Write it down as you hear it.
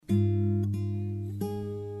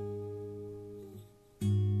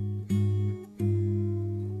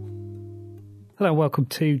Hello and welcome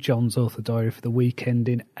to John's Author Diary for the weekend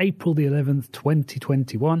in April the 11th,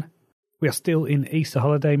 2021. We are still in Easter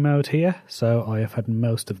holiday mode here, so I have had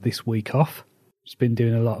most of this week off. Just been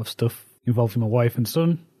doing a lot of stuff involving my wife and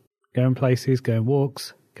son, going places, going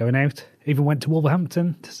walks, going out. Even went to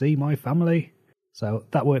Wolverhampton to see my family, so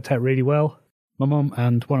that worked out really well. My mum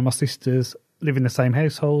and one of my sisters live in the same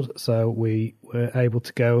household, so we were able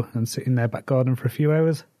to go and sit in their back garden for a few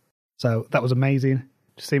hours. So that was amazing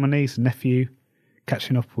to see my niece and nephew,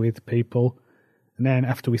 catching up with people. And then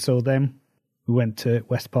after we saw them, we went to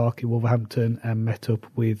West Park in Wolverhampton and met up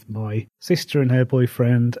with my sister and her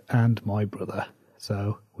boyfriend and my brother.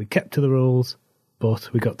 So we kept to the rules,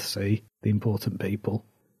 but we got to see the important people.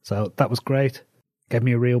 So that was great. Gave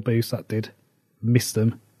me a real boost, that did. Missed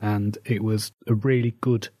them, and it was a really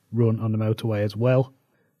good run on the motorway as well.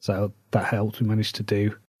 So that helped. We managed to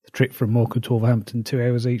do the trip from Morecambe to Wolverhampton 2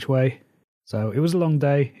 hours each way. So it was a long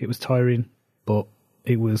day, it was tiring, but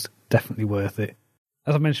it was definitely worth it.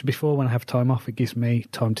 As I mentioned before, when I have time off, it gives me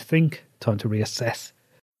time to think, time to reassess.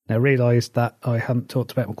 Now, I realised that I hadn't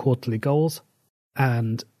talked about my quarterly goals,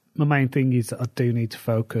 and my main thing is that I do need to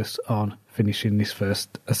focus on finishing this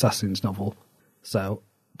first Assassins novel. So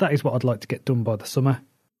that is what I'd like to get done by the summer.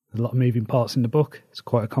 There's a lot of moving parts in the book. It's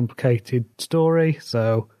quite a complicated story,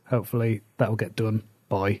 so hopefully that will get done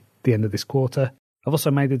by the end of this quarter. I've also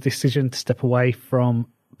made the decision to step away from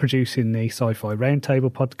producing the Sci-Fi Roundtable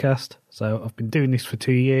podcast. So I've been doing this for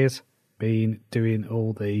 2 years, been doing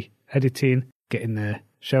all the editing, getting the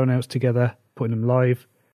show notes together, putting them live.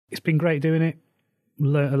 It's been great doing it,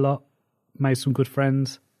 learnt a lot, made some good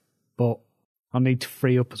friends, but I need to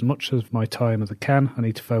free up as much of my time as I can. I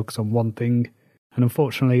need to focus on one thing, and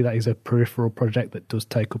unfortunately that is a peripheral project that does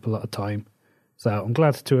take up a lot of time. So I'm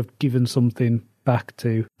glad to have given something back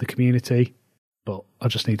to the community, but I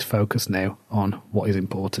just need to focus now on what is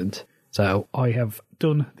important. So I have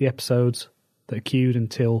done the episodes that are queued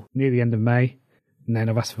until near the end of May, and then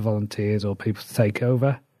I've asked for volunteers or people to take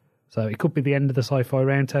over. So it could be the end of the Sci-Fi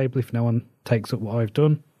Roundtable if no one takes up what I've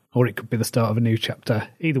done, or it could be the start of a new chapter.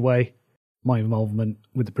 Either way, my involvement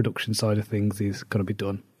with the production side of things is going to be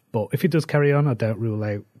done. But if it does carry on, I don't rule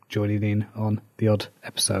out joining in on the odd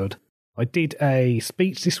episode. I did a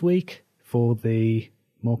speech this week for the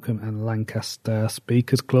Morecambe and Lancaster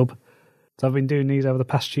Speakers Club. So I've been doing these over the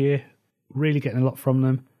past year, really getting a lot from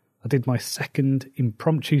them. I did my second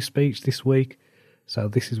impromptu speech this week. So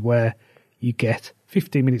this is where you get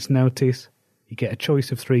 15 minutes notice, you get a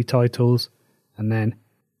choice of 3 titles, and then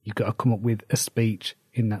you've got to come up with a speech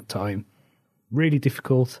in that time. Really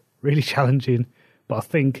difficult, really challenging, but I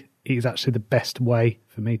think it is actually the best way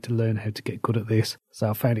for me to learn how to get good at this.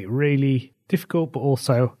 So I found it really difficult, but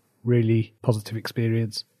also really positive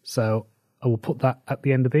experience. So I will put that at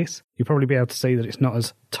the end of this. You'll probably be able to see that it's not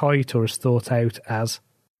as tight or as thought out as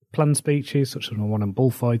planned speeches, such as my one on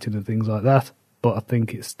bullfighting and things like that, but I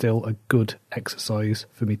think it's still a good exercise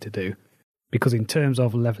for me to do. Because in terms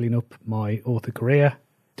of levelling up my author career,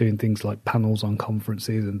 doing things like panels on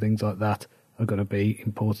conferences and things like that are going to be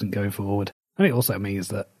important going forward. And it also means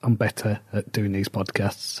that I'm better at doing these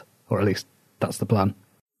podcasts, or at least that's the plan.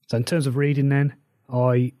 So in terms of reading then,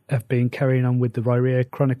 I have been carrying on with the Rhyrea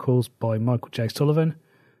Chronicles by Michael J. Sullivan.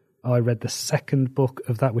 I read the second book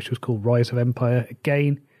of that, which was called Rise of Empire.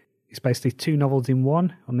 Again, it's basically 2 novels in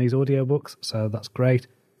one on these audiobooks, so that's great.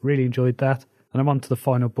 Really enjoyed that. And I'm on to the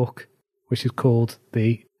final book, which is called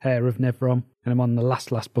The Heir of Nevron. And I'm on the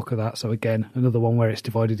last book of that, so again, another one where it's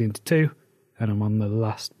divided into 2. And I'm on the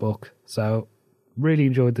last book. So really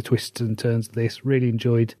enjoyed the twists and turns of this. Really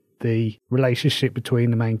enjoyed the relationship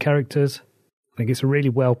between the main characters. I think it's a really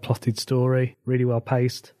well plotted story, really well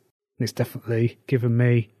paced, and it's definitely given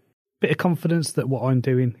me a bit of confidence that what I'm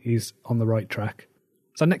doing is on the right track.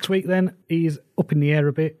 So next week then is up in the air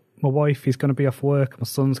a bit. My wife is going to be off work, my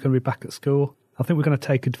son's going to be back at school. I think we're going to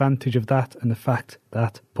take advantage of that and the fact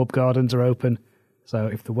that pub gardens are open. So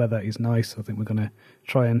if the weather is nice, I think we're going to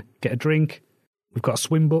try and get a drink. We've got a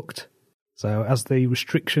swim booked. So as the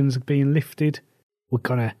restrictions are being lifted, we're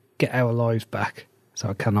going to get our lives back. So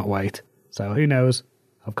I cannot wait. So who knows?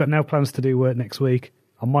 I've got no plans to do work next week.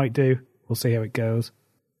 I might do. We'll see how it goes.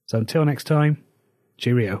 So until next time,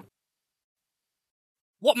 cheerio.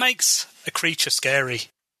 What makes a creature scary?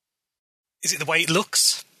 Is it the way it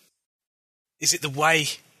looks? Is it the way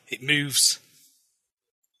it moves?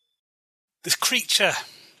 The creature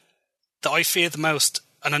that I fear the most,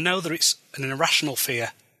 and I know that it's an irrational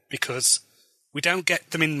fear because we don't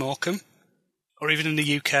get them in Morecambe or even in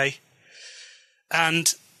the UK,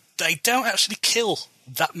 and they don't actually kill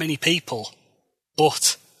that many people,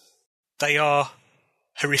 but they are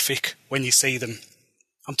horrific when you see them.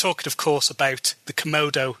 I'm talking, of course, about the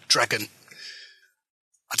Komodo dragon.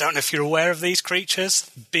 I don't know if you're aware of these creatures.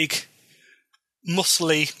 Big,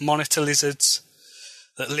 muscly monitor lizards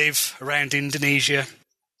that live around Indonesia.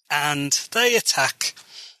 And they attack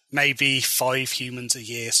maybe 5 humans a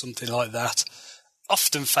year, something like that.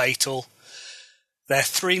 Often fatal. They're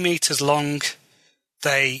 3 meters long.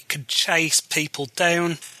 They can chase people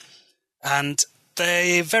down. And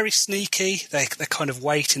they're very sneaky. They kind of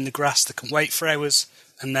wait in the grass. They can wait for hours.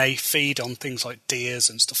 And they feed on things like deers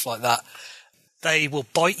and stuff like that. They will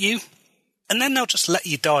bite you, and then they'll just let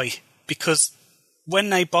you die, because when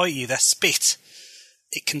they bite you, their spit,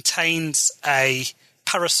 it contains a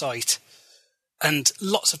parasite and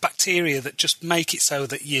lots of bacteria that just make it so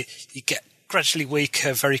that you get gradually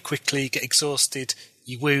weaker very quickly, you get exhausted,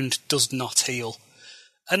 your wound does not heal.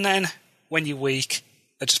 And then, when you're weak,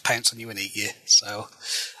 they just pounce on you and eat you. So,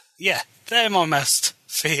 yeah, they're my most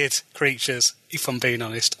feared creatures, if I'm being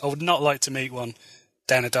honest. I would not like to meet one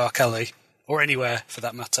down a dark alley. Or anywhere, for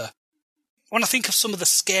that matter. When I think of some of the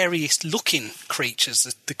scariest looking creatures,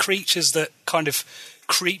 the creatures that kind of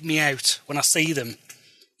creep me out when I see them,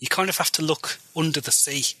 you kind of have to look under the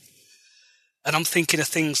sea. And I'm thinking of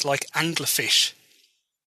things like anglerfish,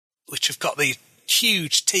 which have got these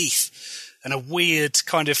huge teeth and a weird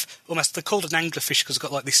kind of, almost, they're called an anglerfish because it's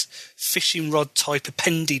got like this fishing rod type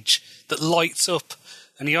appendage that lights up.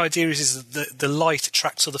 And the idea is that the light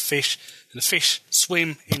attracts other fish, and the fish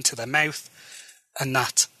swim into their mouth. And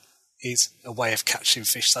that is a way of catching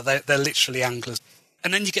fish. So they're literally anglers.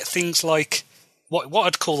 And then you get things like what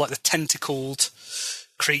I'd call like the tentacled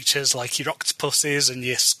creatures, like your octopuses and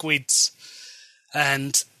your squids.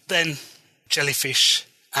 And then jellyfish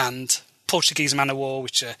and Portuguese man-o'-war,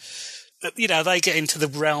 which are, they get into the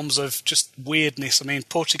realms of just weirdness. I mean,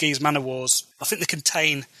 Portuguese man-o'-wars, I think they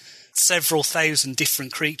contain several thousand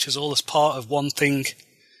different creatures, all as part of one thing.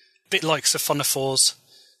 A bit like siphonophores.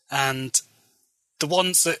 And the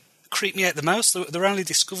ones that creep me out the most, they're only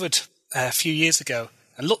discovered a few years ago.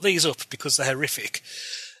 And look these up because they're horrific.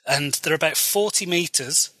 And they're about 40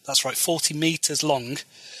 metres, that's right, 40 metres long.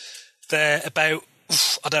 They're about,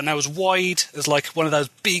 as wide as like one of those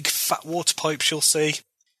big fat water pipes you'll see.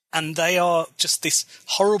 And they are just this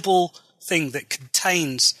horrible thing that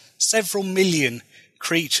contains several million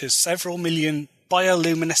creatures, several million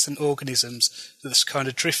bioluminescent organisms that just kind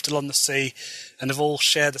of drift along the sea and have all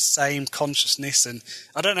share the same consciousness. And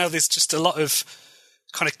I don't know, there's just a lot of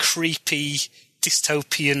kind of creepy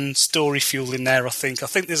dystopian story fuel in there, I think. I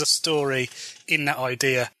think there's a story in that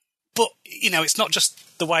idea. But, it's not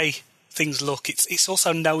just the way things look, it's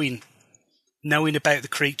also knowing about the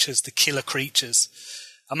creatures, the killer creatures.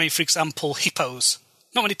 I mean, for example, hippos.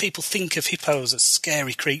 Not many people think of hippos as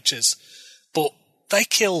scary creatures, but they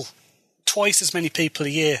kill twice as many people a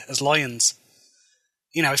year as lions.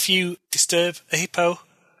 If you disturb a hippo,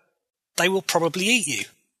 they will probably eat you.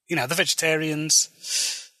 They're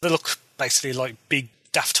vegetarians. They look basically like big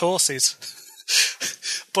daft horses.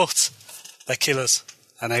 But they're killers,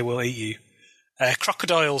 and they will eat you.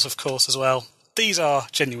 Crocodiles, of course, as well. These are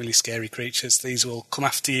genuinely scary creatures. These will come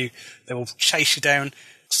after you. They will chase you down,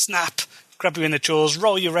 snap, grab you in the jaws,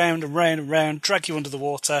 roll you round and round and round, drag you under the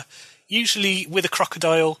water. Usually with a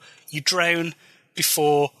crocodile, you drown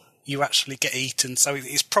before you actually get eaten. So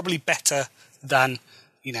it's probably better than,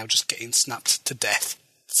 just getting snapped to death.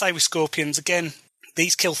 Say with scorpions, again,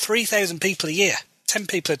 these kill 3,000 people a year. 10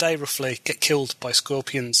 people a day, roughly, get killed by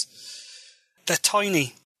scorpions. They're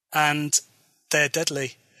tiny and they're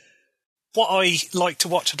deadly. What I like to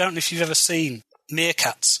watch, I don't know if you've ever seen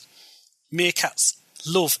meerkats. Meerkats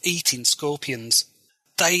love eating scorpions.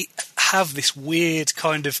 They have this weird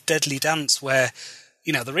kind of deadly dance where,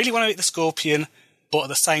 they really want to eat the scorpion, but at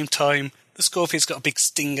the same time, the scorpion's got a big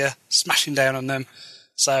stinger smashing down on them.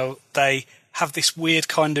 So they have this weird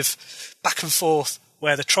kind of back and forth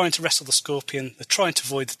where they're trying to wrestle the scorpion, they're trying to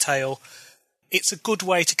avoid the tail. It's a good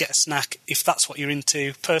way to get a snack if that's what you're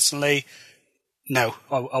into. Personally, no,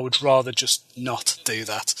 I would rather just not do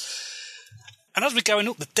that. And as we're going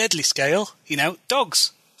up the deadly scale,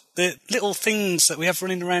 dogs, the little things that we have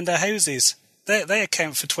running around our houses, they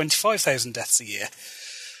account for 25,000 deaths a year.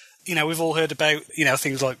 We've all heard about,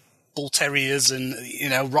 things like bull terriers and,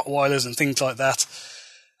 Rottweilers and things like that.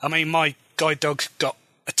 I mean, my guide dog got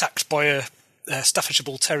attacked by a Staffordshire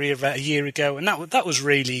bull terrier about a year ago, and that was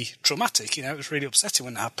really traumatic. It was really upsetting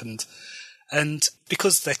when it happened. And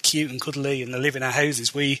because they're cute and cuddly and they live in our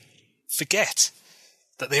houses, we forget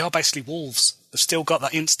that they are basically wolves. They've still got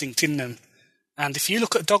that instinct in them. And if you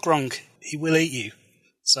look at a dog wrong, he will eat you.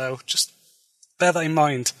 So just bear that in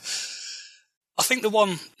mind. I think the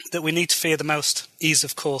one that we need to fear the most is,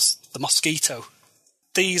 of course, the mosquito.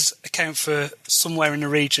 these account for somewhere in the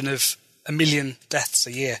region of 1 million deaths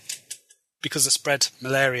a year because of spread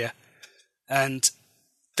malaria. And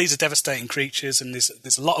these are devastating creatures, and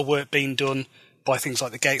there's a lot of work being done by things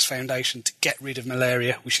like the Gates Foundation to get rid of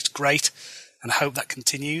malaria, which is great, and I hope that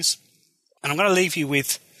continues. And I'm going to leave you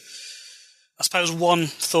with, I suppose, one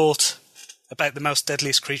thought about the most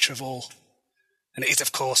deadliest creature of all. And it is,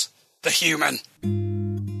 of course, the human.